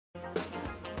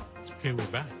Okay, we're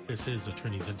back. This is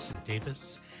Attorney Vincent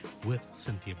Davis with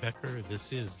Cynthia Becker.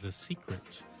 This is The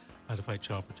Secret, How to Fight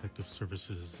Child Protective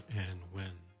Services and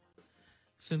Win.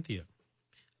 Cynthia,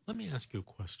 let me ask you a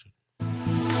question.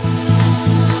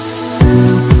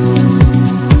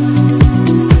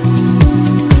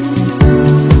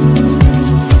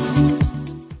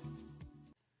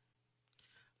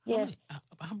 Yes.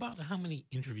 How many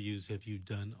interviews have you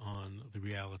done on the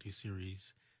reality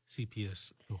series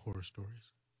CPS, The Horror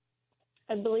Stories?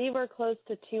 I believe we're close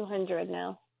to 200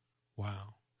 now.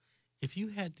 Wow. If you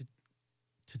had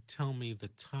to tell me the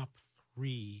top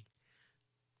 3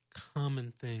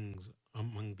 common things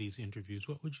among these interviews,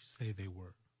 what would you say they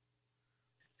were?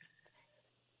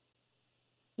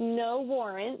 No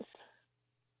warrants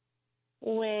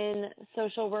when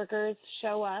social workers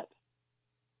show up.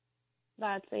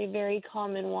 That's a very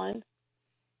common one.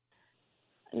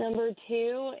 Number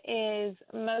 2 is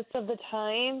most of the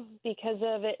time, because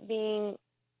of it being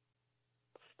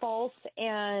false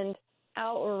and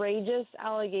outrageous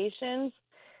allegations,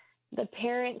 the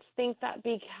parents think that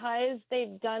because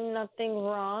they've done nothing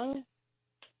wrong,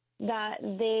 that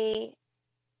they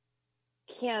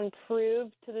can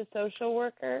prove to the social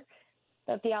worker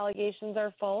that the allegations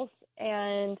are false,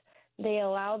 and they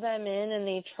allow them in and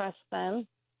they trust them.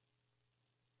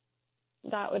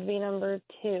 That would be number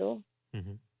 2.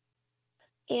 Mm-hmm.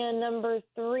 And number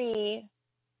 3,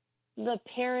 the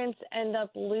parents end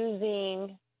up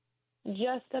losing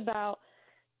just about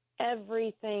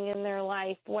everything in their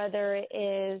life, whether it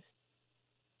is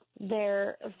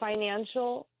their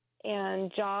financial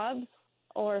and jobs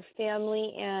or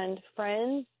family and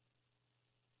friends,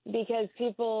 because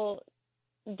people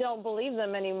don't believe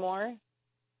them anymore.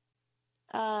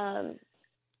 And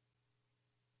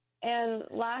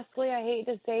lastly, I hate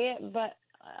to say it, but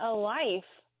a life,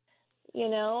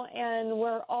 and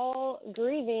we're all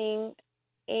grieving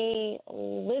a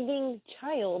living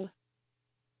child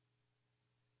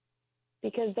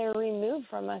because they're removed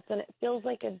from us, and it feels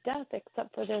like a death,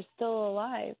 except for they're still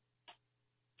alive.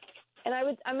 And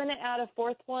I'm going to add a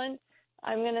 4th one.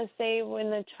 I'm going to say when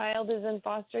the child is in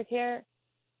foster care,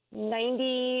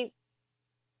 90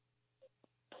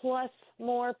 plus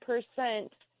more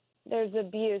percent, there's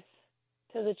abuse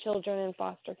to the children in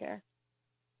foster care.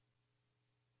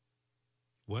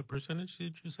 What percentage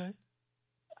did you say?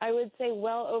 I would say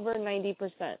well over 90%.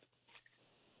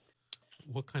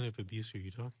 What kind of abuse are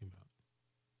you talking about?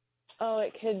 Oh,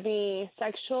 it could be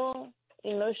sexual,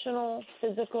 emotional,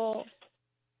 physical.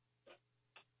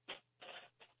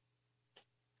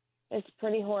 It's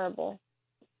pretty horrible.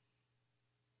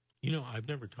 I've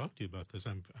never talked to you about this.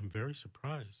 I'm very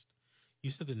surprised.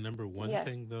 You said the number 1 Yes.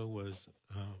 thing, though, was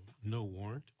no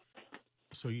warrant.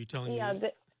 So you're telling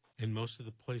me in most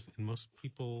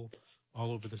people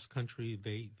all over this country,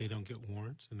 they don't get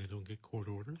warrants and they don't get court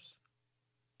orders?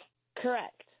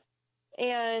 Correct.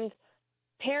 And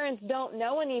parents don't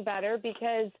know any better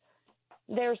because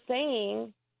they're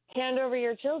saying, hand over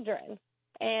your children.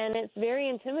 And it's very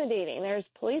intimidating. There's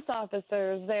police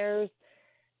officers. There's,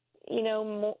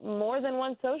 more than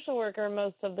one social worker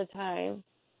most of the time.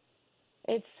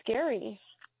 It's scary.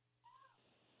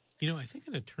 I think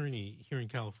an attorney here in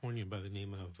California by the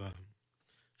name of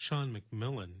Sean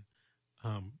McMillan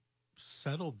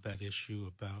settled that issue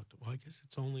about, I guess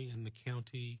it's only in the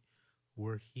county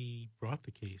where he brought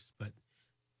the case, but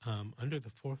under the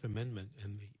 4th Amendment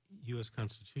in the U.S.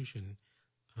 Constitution,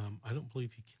 I don't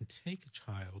believe you can take a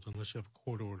child unless you have a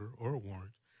court order or a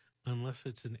warrant, unless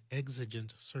it's an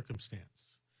exigent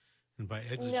circumstance. And by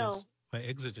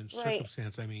exigent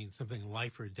circumstance, I mean something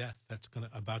life or death that's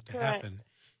about to happen,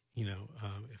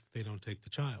 if they don't take the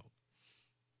child.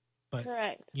 But,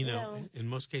 Correct. in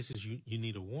most cases, you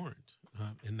need a warrant,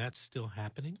 and that's still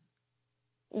happening?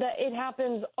 That it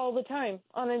happens all the time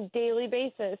on a daily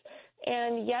basis.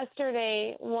 And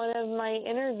yesterday, one of my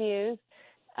interviews,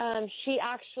 she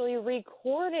actually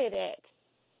recorded it.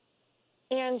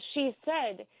 And she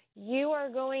said, you are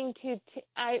going to,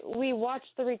 we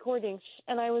watched the recording,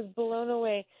 and I was blown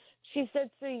away. She said,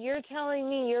 so you're telling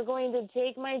me you're going to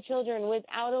take my children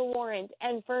without a warrant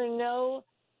and for no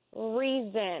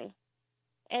reason?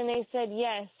 And they said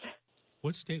yes.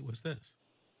 What state was this?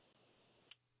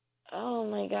 Oh,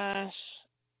 my gosh.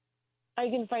 I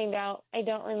can find out. I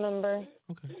don't remember.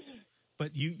 Okay.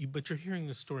 But you're hearing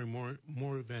the story more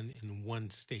than in one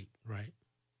state, right?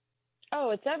 Oh,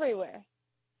 it's everywhere.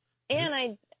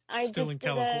 And I still just in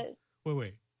California.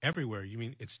 Wait. Everywhere? You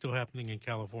mean it's still happening in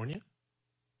California?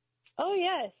 Oh,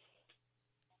 yes.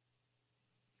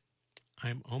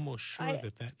 I'm almost sure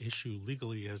that issue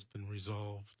legally has been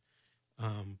resolved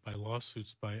by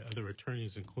lawsuits by other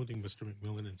attorneys, including Mr.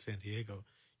 McMillan in San Diego.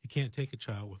 You can't take a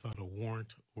child without a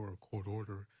warrant or a court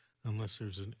order unless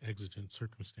there's an exigent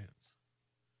circumstance.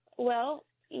 Well,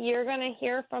 you're going to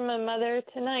hear from a mother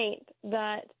tonight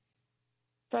that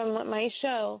from my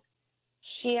show,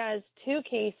 she has 2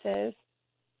 cases,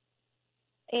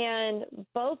 and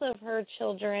both of her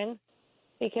children,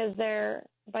 because they're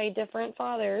by different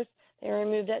fathers, they were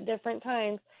removed at different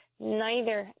times,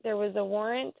 neither there was a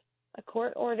warrant, a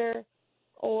court order,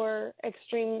 or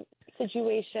extreme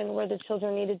situation where the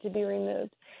children needed to be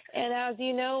removed. And as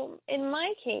you know, in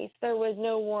my case, there was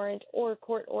no warrant or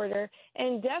court order,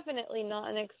 and definitely not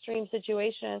an extreme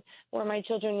situation where my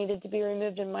children needed to be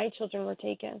removed and my children were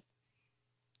taken.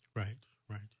 Right,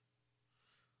 right.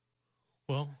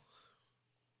 Well,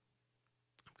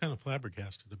 I'm kind of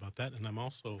flabbergasted about that, and I'm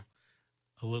also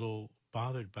a little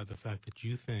bothered by the fact that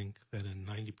you think that in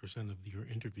 90% of your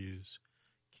interviews,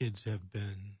 kids have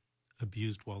been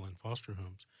abused while in foster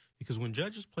homes. Because when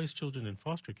judges place children in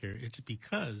foster care, it's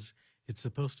because it's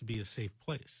supposed to be a safe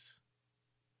place.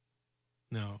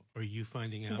 Now, are you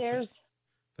finding out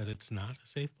that it's not a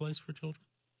safe place for children?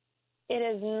 It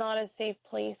is not a safe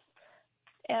place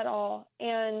at all.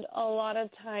 And a lot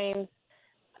of times,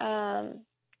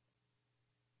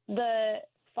 the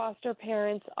foster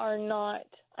parents are not,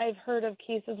 I've heard of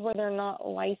cases where they're not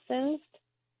licensed,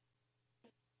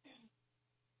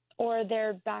 or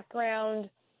their background,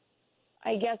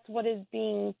 I guess what is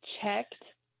being checked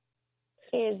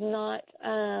is not,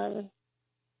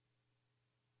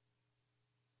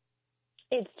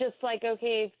 it's just like,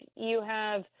 okay, if you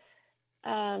have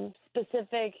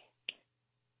specific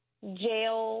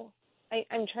jail,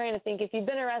 I'm trying to think, if you've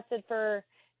been arrested for,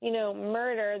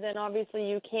 murder, then obviously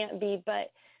you can't be,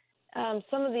 but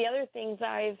some of the other things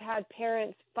I've had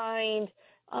parents find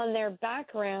on their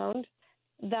background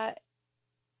that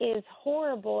is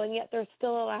horrible, and yet they're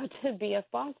still allowed to be a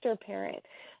foster parent.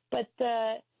 But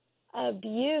the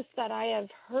abuse that I have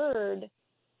heard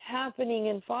happening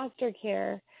in foster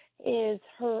care is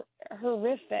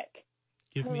horrific.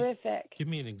 Give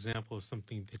me an example of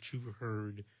something that you've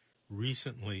heard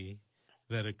recently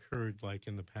that occurred like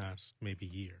in the past maybe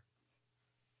year.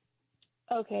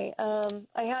 Okay,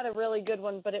 I had a really good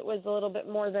one, but it was a little bit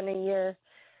more than a year.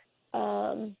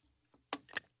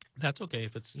 That's okay.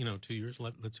 If it's, 2 years,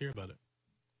 let's hear about it.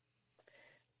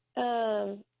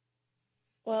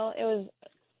 Well, it was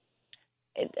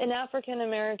an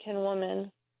African-American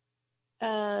woman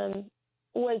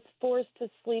was forced to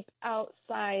sleep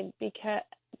outside because,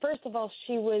 first of all,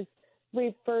 she was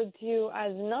referred to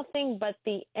as nothing but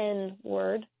the N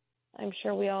word. I'm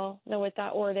sure we all know what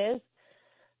that word is.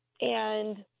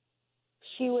 And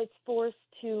she was forced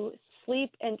to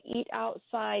sleep and eat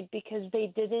outside because they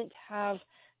didn't have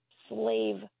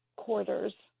slave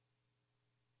quarters.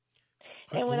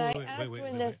 And when I asked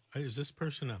wait. Is this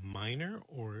person a minor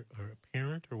or a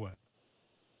parent or what?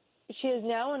 She is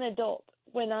now an adult.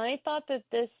 When I thought that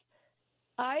this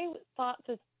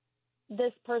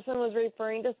person was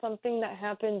referring to something that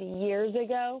happened years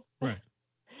ago. Right.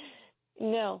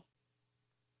 No.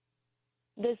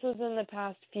 This was in the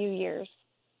past few years.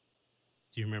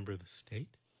 Do you remember the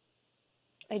state?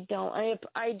 I don't.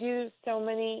 I do so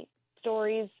many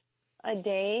stories a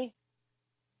day,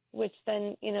 which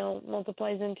then,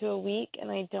 multiplies into a week,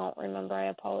 and I don't remember. I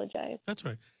apologize. That's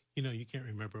right. You can't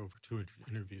remember over 200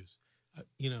 interviews.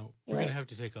 We're going to have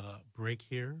to take a break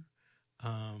here.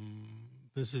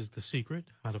 This is The Secret,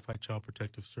 How to Fight Child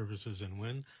Protective Services and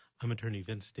Win. I'm attorney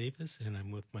Vince Davis, and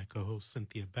I'm with my co-host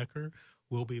Cynthia Becker.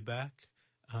 We'll be back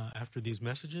after these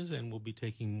messages, and we'll be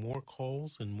taking more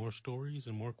calls and more stories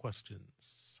and more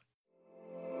questions.